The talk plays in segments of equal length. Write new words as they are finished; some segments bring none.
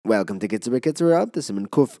Welcome to Kitzur Kitzur Up. This is in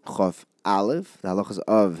Kuf Chof Aleph, the halachas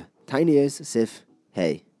of Tinius Sif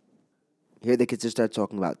Hey. Here the Kitzur start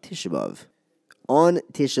talking about Tisha B'Av. On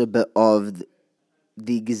Tisha B'Av,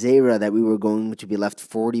 the Gezerah that we were going to be left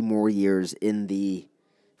 40 more years in the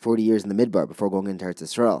Midbar before going into Eretz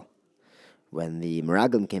Yisrael. When the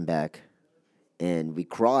Meraglim came back and we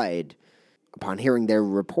cried upon hearing their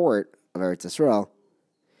report of Eretz Yisrael,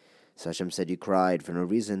 so Hashem said, "You cried for no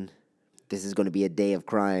reason. This is going to be a day of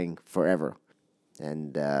crying forever."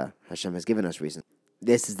 And Hashem has given us reason.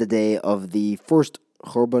 This is the day of the first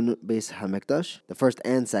Chorban Beis HaMikdash, the first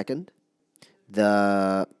and second.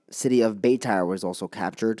 The city of Beitar was also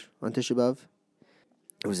captured on Tisha B'Av.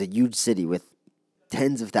 It was a huge city with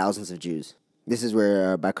tens of thousands of Jews. This is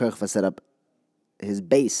where Bar Kokhba set up his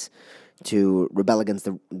base to rebel against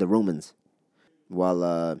the Romans.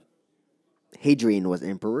 While Hadrian was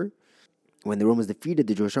emperor, when the Romans defeated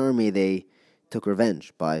the Jewish army, they took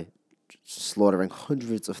revenge by slaughtering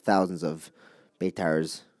hundreds of thousands of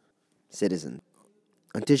Beitar's citizens.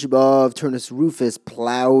 On Tisha B'Av, Turnus Rufus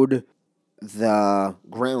plowed the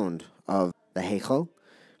ground of the Heichal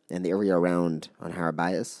and the area around on Har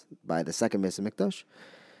Habayis by the second Beis HaMikdash.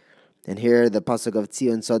 And here the pasuk of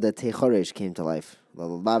Tzion Soda Techoresh came to life. The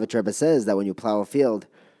Lubavitch Rebbe says that when you plow a field,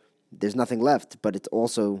 there's nothing left, but it's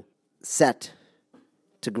also set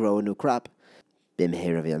to grow a new crop.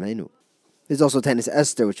 There's also Tanis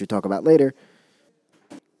Esther, which we'll talk about later.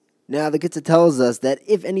 Now the Kitzur tells us that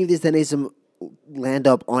if any of these Tanisim land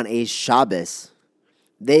up on a Shabbos,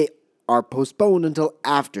 they are postponed until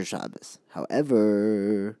after Shabbos.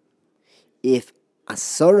 However, if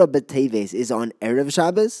Asara B'Teves is on Erev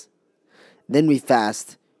Shabbos, then we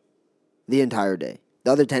fast the entire day.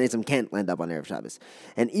 The other Tanisim can't land up on Erev Shabbos.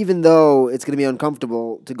 And even though it's going to be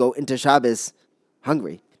uncomfortable to go into Shabbos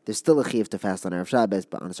hungry, there's still a chiyuv to fast on Erev Shabbos,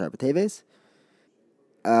 but on Asar B'Teves.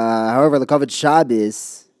 However, the Kavod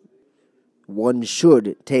Shabbos, one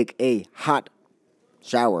should take a hot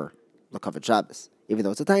shower, the Kavod Shabbos, even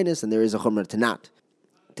though it's a tainus, and there is a chumrah to not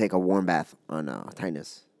take a warm bath on a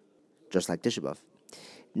tainus, just like Tisha B'Av.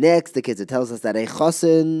 Next, the Kitzur tells us that a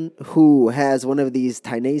chosin who has one of these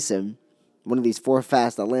tainesim, one of these four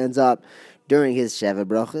fasts that lands up during his Sheva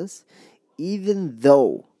Brachas, even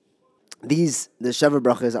though the Sheva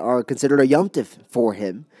Brachas are considered a Yom Tif for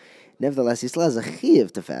him, nevertheless, he still has a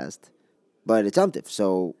chiyuv to fast, but it's Yom Tif,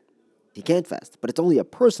 so he can't fast. But it's only a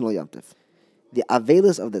personal Yom Tif. The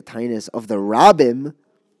Avelis of the Tainus of the Rabbim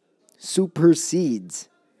supersedes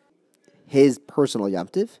his personal Yom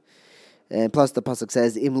Tif. And plus the pasuk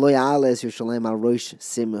says, "Im lo ya'ales Yerushalayim al rosh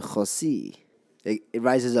simchosi." It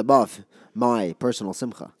rises above my personal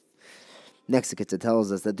simcha. Next, the Kitzur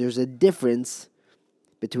tells us that there's a difference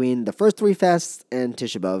between the first three fasts and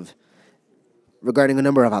Tisha B'Av regarding a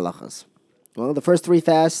number of halachas. Well, the first three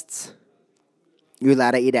fasts, you're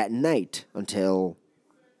allowed to eat at night until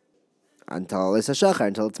it's a shachar,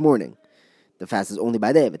 until it's morning. The fast is only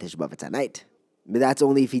by day, but Tisha B'Av it's at night. But that's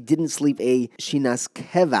only if he didn't sleep a shinas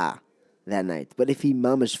keva that night. But if he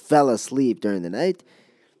mamash fell asleep during the night,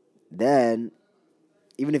 then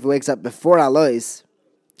even if he wakes up before Alois,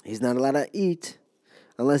 he's not allowed to eat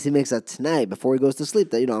unless he makes a t'nai before he goes to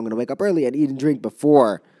sleep that, I'm going to wake up early and eat and drink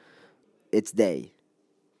before it's day.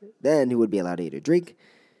 Then he would be allowed to eat or drink.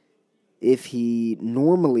 If he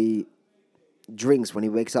normally drinks when he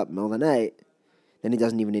wakes up in the middle of the night, then he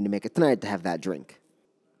doesn't even need to make a t'nai to have that drink.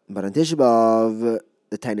 But on Tisha B'Av,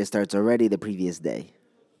 the tainus starts already the previous day.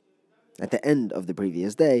 At the end of the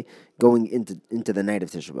previous day, going into the night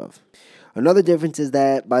of Tisha B'Av. Another difference is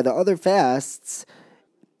that by the other fasts,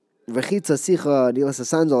 Rechitza, Sicha, Nilas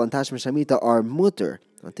Sandal, and Tashma Shamita are mutter.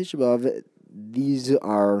 On Tisha B'Av, these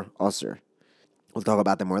are aser. We'll talk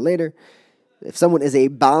about them more later. If someone is a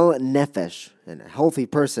Baal Nefesh, and a healthy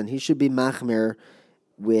person, he should be machmer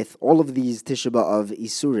with all of these Tisha B'Av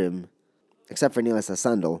Isurim, except for Nilas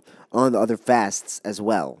Sandal, on the other fasts as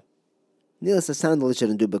well. Nilas Sandal he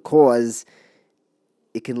shouldn't do because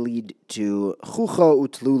it can lead to chucha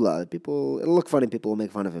utlula. It'll look funny, people will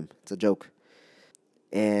make fun of him. It's a joke.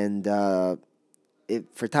 And for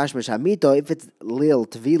Tashma Shamito, if it's Lil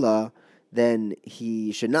Tvila, then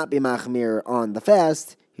he should not be machmir on the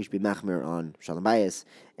fast. He should be machmir on Shalom Bayis,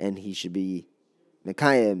 and he should be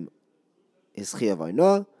mekayim his chiyuv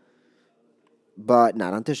oino, but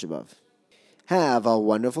not on Tisha B'Av. Have a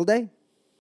wonderful day.